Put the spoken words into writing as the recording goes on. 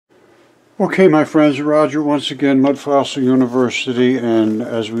Okay, my friends, Roger once again, Mudfossil University, and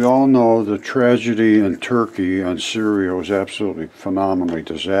as we all know, the tragedy in Turkey and Syria was absolutely phenomenally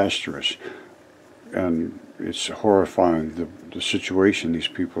disastrous, and it's horrifying the situation these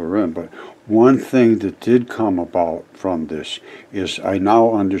people are in. But one thing that did come about from this is I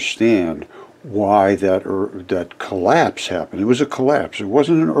now understand why that collapse happened. It was a collapse. It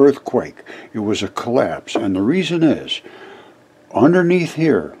wasn't an earthquake. It was a collapse, and the reason is underneath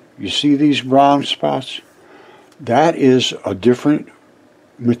here. You see these brown spots? That is a different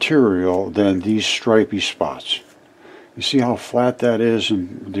material than these stripy spots. You see how flat that is,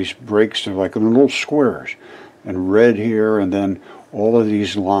 and these breaks are like little squares, and red here, and then all of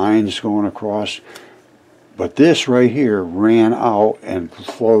these lines going across. But this right here ran out and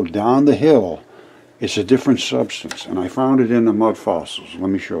flowed down the hill. It's a different substance, and I found it in the mud fossils. Let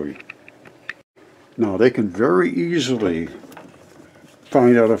me show you. Now they can very easily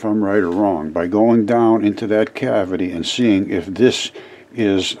find out if I'm right or wrong by going down into that cavity and seeing if this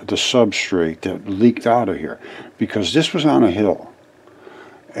is the substrate that leaked out of here, because this was on a hill,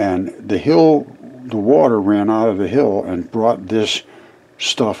 and the water ran out of the hill and brought this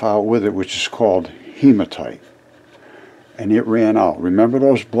stuff out with it, which is called hematite, and it ran out. Remember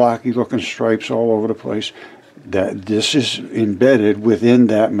those blocky looking stripes all over the place? That this is embedded within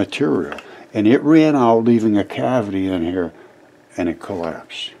that material, and it ran out, leaving a cavity in here, and it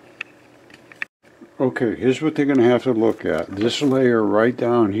collapsed. Okay, here's what they're going to have to look at. This layer right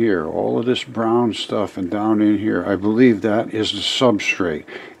down here, all of this brown stuff, and down in here, I believe that is the substrate.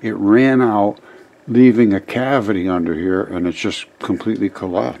 It ran out, leaving a cavity under here, and it's just completely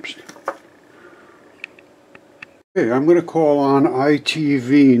collapsed. Okay, I'm going to call on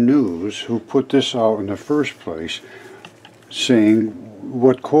ITV News, who put this out in the first place, saying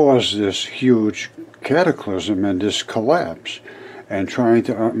what caused this huge cataclysm and this collapse, and trying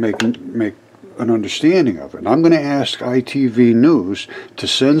to make an understanding of it. And I'm going to ask ITV News to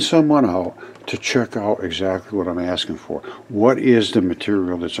send someone out to check out exactly what I'm asking for. What is the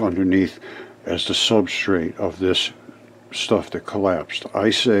material that's underneath as the substrate of this stuff that collapsed? I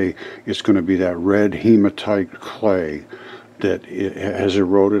say it's going to be that red hematite clay that it has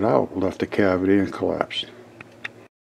eroded out, left a cavity, and collapsed.